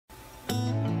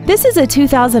This is a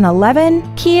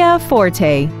 2011 Kia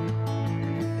Forte.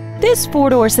 This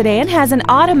four-door sedan has an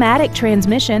automatic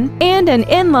transmission and an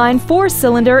inline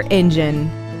four-cylinder engine.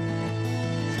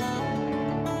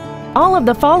 All of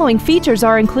the following features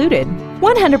are included: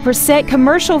 100%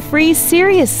 commercial-free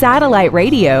Sirius satellite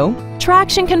radio,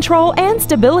 traction control and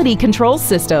stability control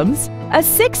systems, a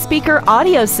 6-speaker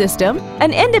audio system,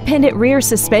 an independent rear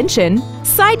suspension,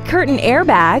 side curtain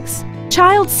airbags,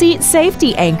 child seat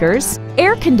safety anchors,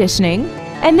 air conditioning,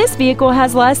 and this vehicle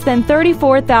has less than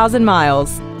 34,000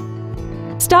 miles.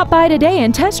 Stop by today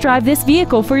and test drive this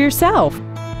vehicle for yourself.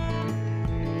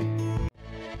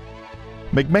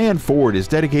 McMahon Ford is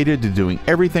dedicated to doing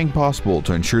everything possible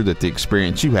to ensure that the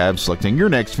experience you have selecting your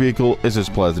next vehicle is as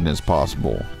pleasant as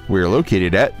possible. We are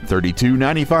located at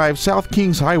 3295 South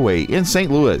Kingshighway in St.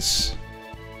 Louis.